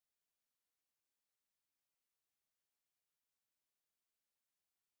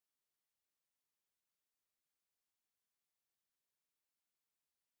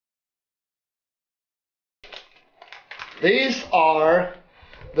These are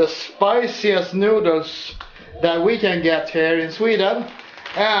the spiciest noodles that we can get here in Sweden,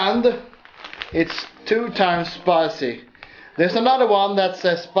 and it's 2 times spicy. There's another one that's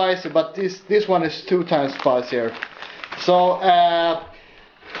spicy, but this one is 2 times spicier. So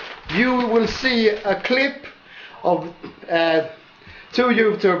you will see a clip of 2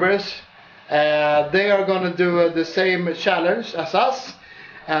 YouTubers. They are gonna do the same challenge as us,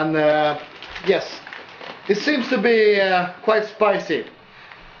 and yes, it seems to be quite spicy.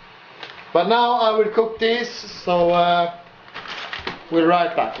 But now I will cook these, so we'll be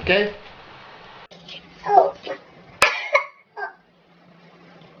right back, okay? Oh.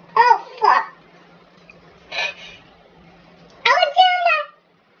 Oh, fuck.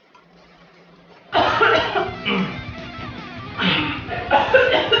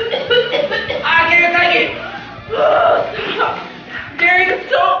 I can't take it! Gary,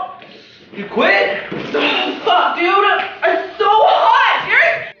 stop! You quit? Fuck, dude! It's so hot,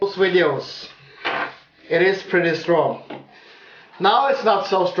 Gary! Those videos, it is pretty strong. Now it's not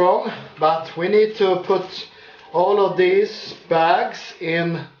so strong, but we need to put all of these bags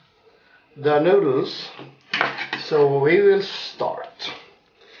in the noodles. So we will start.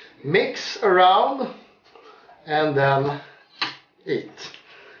 Mix around and then eat.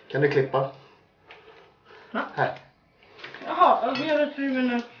 Kan du klippa? Huh? Här. Jaha, jag vet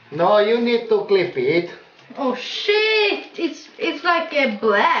inte. No, you need to clip it. Oh shit! It's like a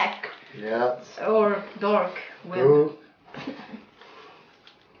black Yes. or dark. Cool.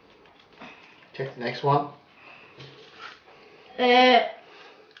 Okay, next one. I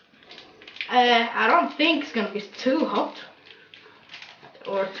don't think it's gonna be too hot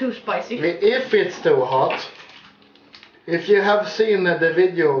or too spicy. If it's too hot, if you have seen the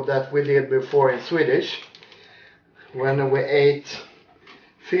video that we did before in Swedish, when we ate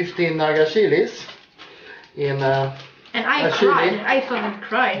 15 naga chilis in And I a cried. chili. I fucking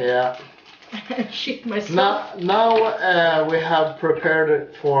cried. Yeah. Shit myself. Now we have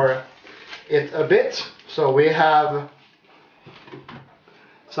prepared for it a bit, so we have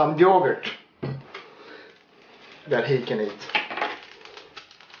some yogurt that he can eat.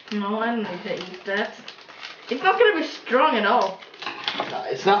 No, I don't need to eat that. It's not gonna be strong at all. No,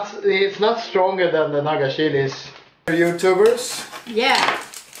 it's not stronger than the naga chilis. YouTubers, Yeah.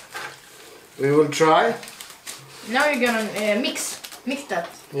 we will try. Now you're gonna mix that.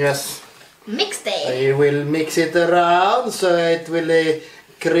 Yes. Mix that. I will mix it around so it will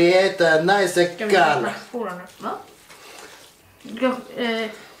create a nice color.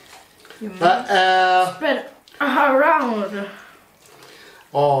 Spread around.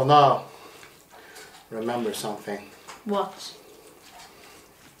 Oh no. Remember something. What?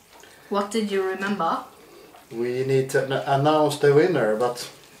 What did you remember? We need to announce the winner, but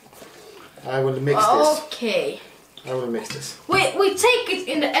I will mix this. Okay. I will mix this. We take it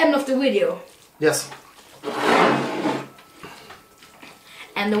in the end of the video. Yes.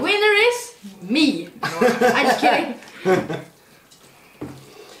 And the winner is me. No, I'm just kidding.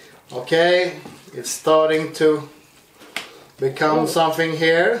 Okay, it's starting to become something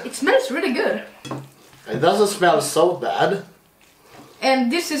here. It smells really good. It doesn't smell so bad.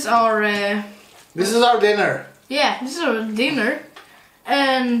 And this is our This is our dinner. yeah, this is our dinner.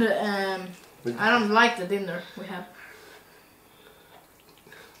 And I don't like the dinner we have.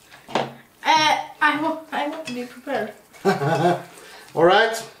 I want to be prepared. All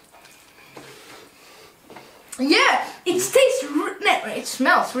right. Yeah, it tastes. It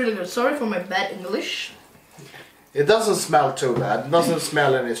smells really good. Sorry for my bad English. It doesn't smell too bad. It doesn't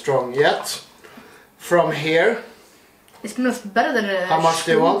smell any strong yet. From here. It smells better than a. How much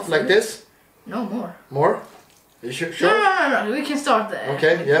do you want? Like this? No more. More? Are you sure? No. We can start there.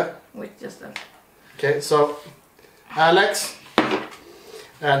 Okay. Yeah. With just that. Okay. So, Alex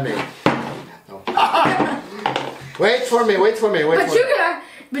and me. No. Wait for me. Wait for me. Wait for me.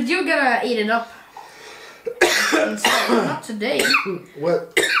 But you're gonna eat it up. Not today. Well,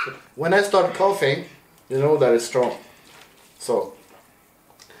 when I start coughing, you know that it's strong. So,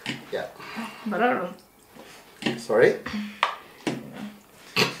 yeah. But I don't. Sorry.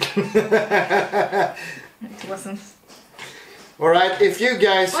 It wasn't. Alright, if you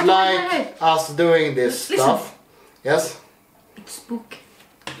guys like us doing this Listen. stuff. Yes? It's spooky.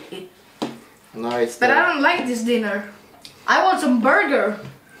 No, it's But I don't like this dinner. I want some burger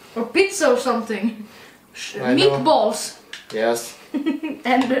or pizza or something. I know. Meatballs Yes.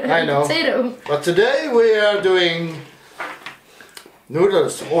 and I know. potato. But today we are doing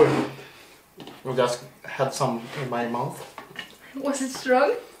noodles. Oh, I just had some in my mouth. Was it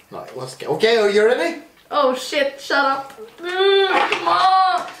strong? No, it was okay. Are you ready? Oh shit! Shut up! Come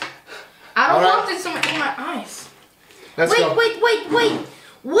on! I don't All right. want it some in my eyes. Let's go. Wait a minute.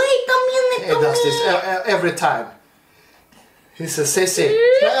 He does this every time. He's a sissy.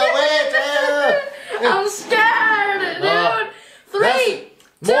 Wait! I'm scared, dude. 3,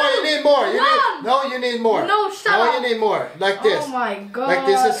 2, more, you need more. one. You need more. No, shut up. you need more. Like this. Oh my god. Like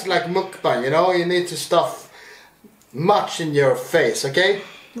this is like mukbang, you know? You need to stuff much in your face, okay?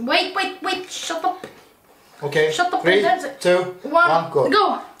 Wait. Shut up. Okay. Shut up. 3, 2, 1, go.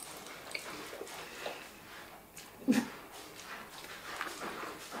 Go.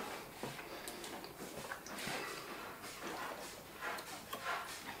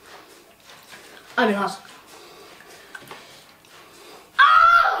 I mean, us.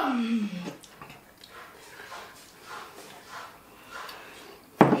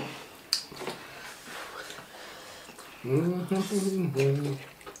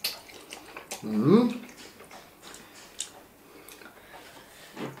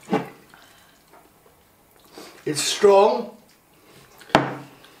 It's strong,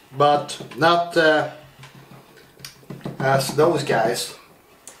 but not as those guys.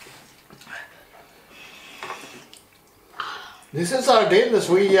 This is our dinner,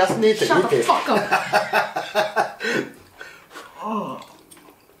 so we just need to Shut eat the it. fuck up.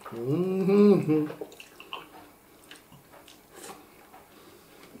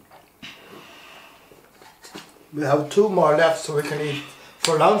 We have 2 more left, so we can eat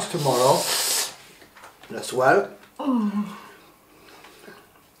for lunch tomorrow as well.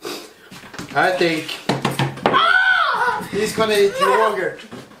 I think he's gonna eat yogurt.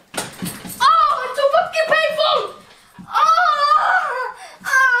 Oh, it's so fucking painful.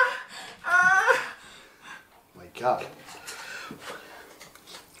 My God.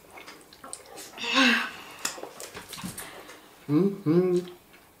 You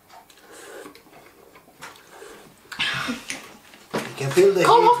can feel the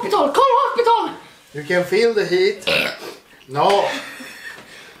Call heat. hospital. Call hospital. You can feel the heat. No.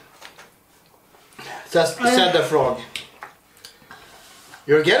 Just said the frog.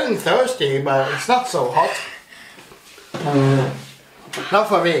 You're getting thirsty, but it's not so hot. Not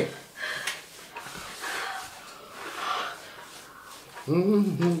for me.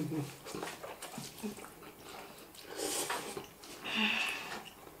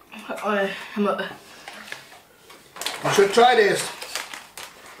 You should try this.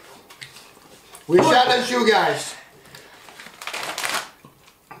 We challenge you guys.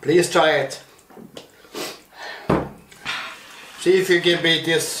 Please try it. See if you can beat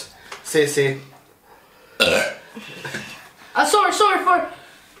this sissy.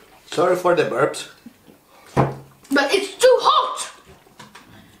 Sorry for the burps. But it's too hot.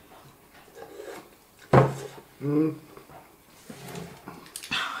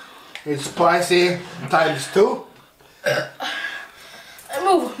 It's spicy times 2.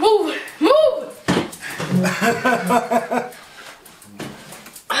 Move.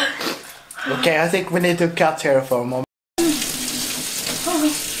 Okay, I think we need to cut here for a moment.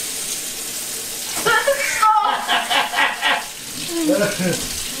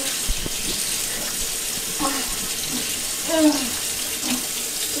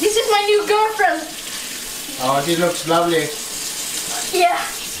 This is my new girlfriend. Oh, she looks lovely. Yeah.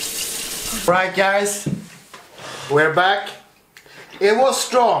 Right, guys, we're back. It was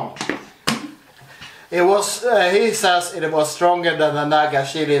strong. It was, he says it was stronger than the naga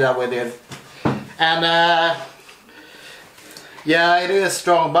chili that we did. And yeah, it is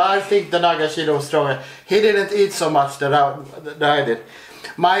strong, but I think the naga chili was stronger. He didn't eat so much that I did.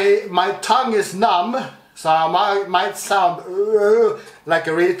 My tongue is numb, so I might sound like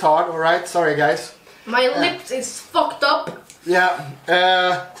a retard, alright? Sorry, guys. My lips is fucked up. Yeah,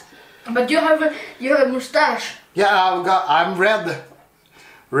 But you have a mustache. yeah, I'm red,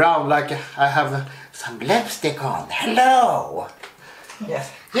 round, like I have some lipstick on. Hello.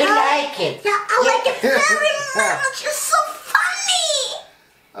 Yes. You like it? Yeah, I like it very much. It's so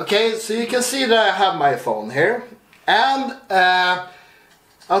funny. Okay, so you can see that I have my phone here, and I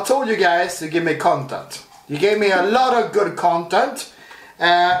told you guys to give me content. You gave me a lot of good content.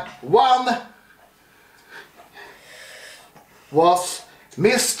 One was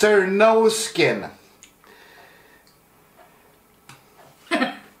Mr. No Skin.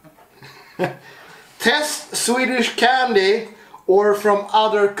 Test Swedish candy or from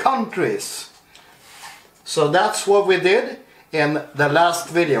other countries. So that's what we did in the last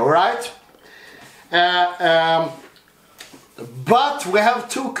video, right? But we have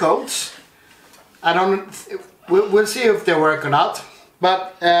 2 codes. We'll see if they work or not.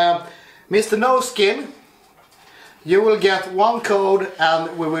 But Mr. No Skin, you will get 1 code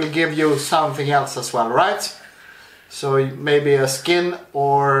and we will give you something else as well, right? So maybe a skin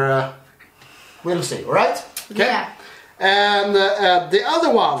or we'll see, right? Okay. Yeah. And the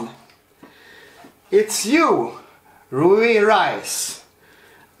other one, it's you, Rui Rice.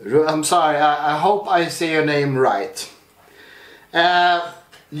 I'm sorry, I hope I say your name right.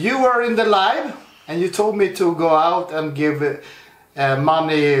 You were in the live and you told me to go out and give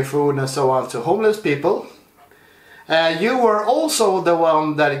money, food and so on to homeless people. You were also the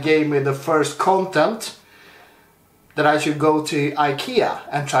one that gave me the first content that I should go to IKEA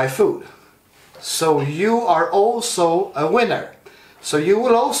and try food. So you are also a winner. So you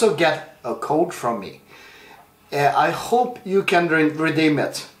will also get a code from me. I hope you can redeem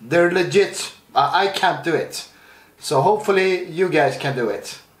it. They're legit. I can't do it. So hopefully you guys can do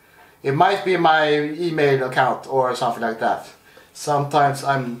it. It might be my email account or something like that. Sometimes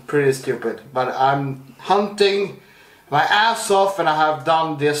I'm pretty stupid, but I'm hunting my ass off and I have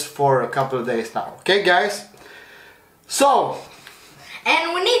done this for a couple of days now. Okay guys? So.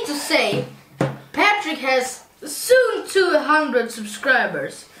 And we need to say, Patrick has soon 200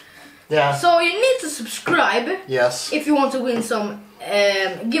 subscribers. Yeah. So you need to subscribe. Yes. If you want to win some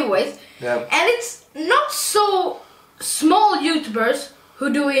giveaways. Yeah. And it's not so small YouTubers who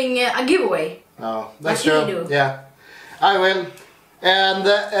are doing a giveaway. No, that's like true. you do. Yeah, I will. And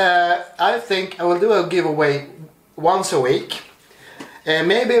I think I will do a giveaway once a week.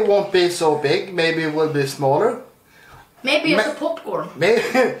 Maybe it won't be so big. Maybe it will be smaller. Maybe it's a popcorn.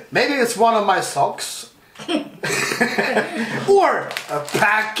 Maybe it's one of my socks. Or a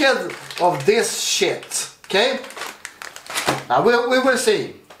packet of this shit. Okay? We will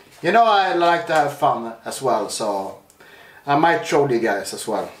see. You know I like to have fun as well, so I might troll you guys as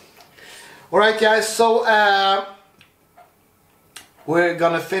well. Alright guys, so we're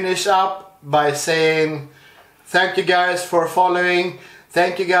gonna finish up by saying thank you guys for following.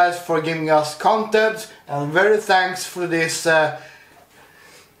 Thank you guys for giving us content, and very thanks for this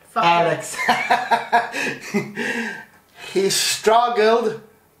Alex. He struggled,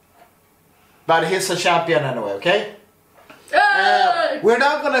 but he's a champion anyway, okay? We're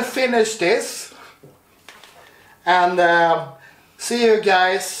now gonna finish this and see you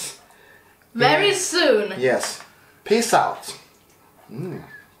guys very soon. Yes. Peace out.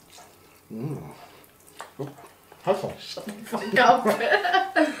 Have some. Fuck up.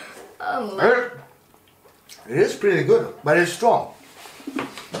 It is pretty good, but it's strong.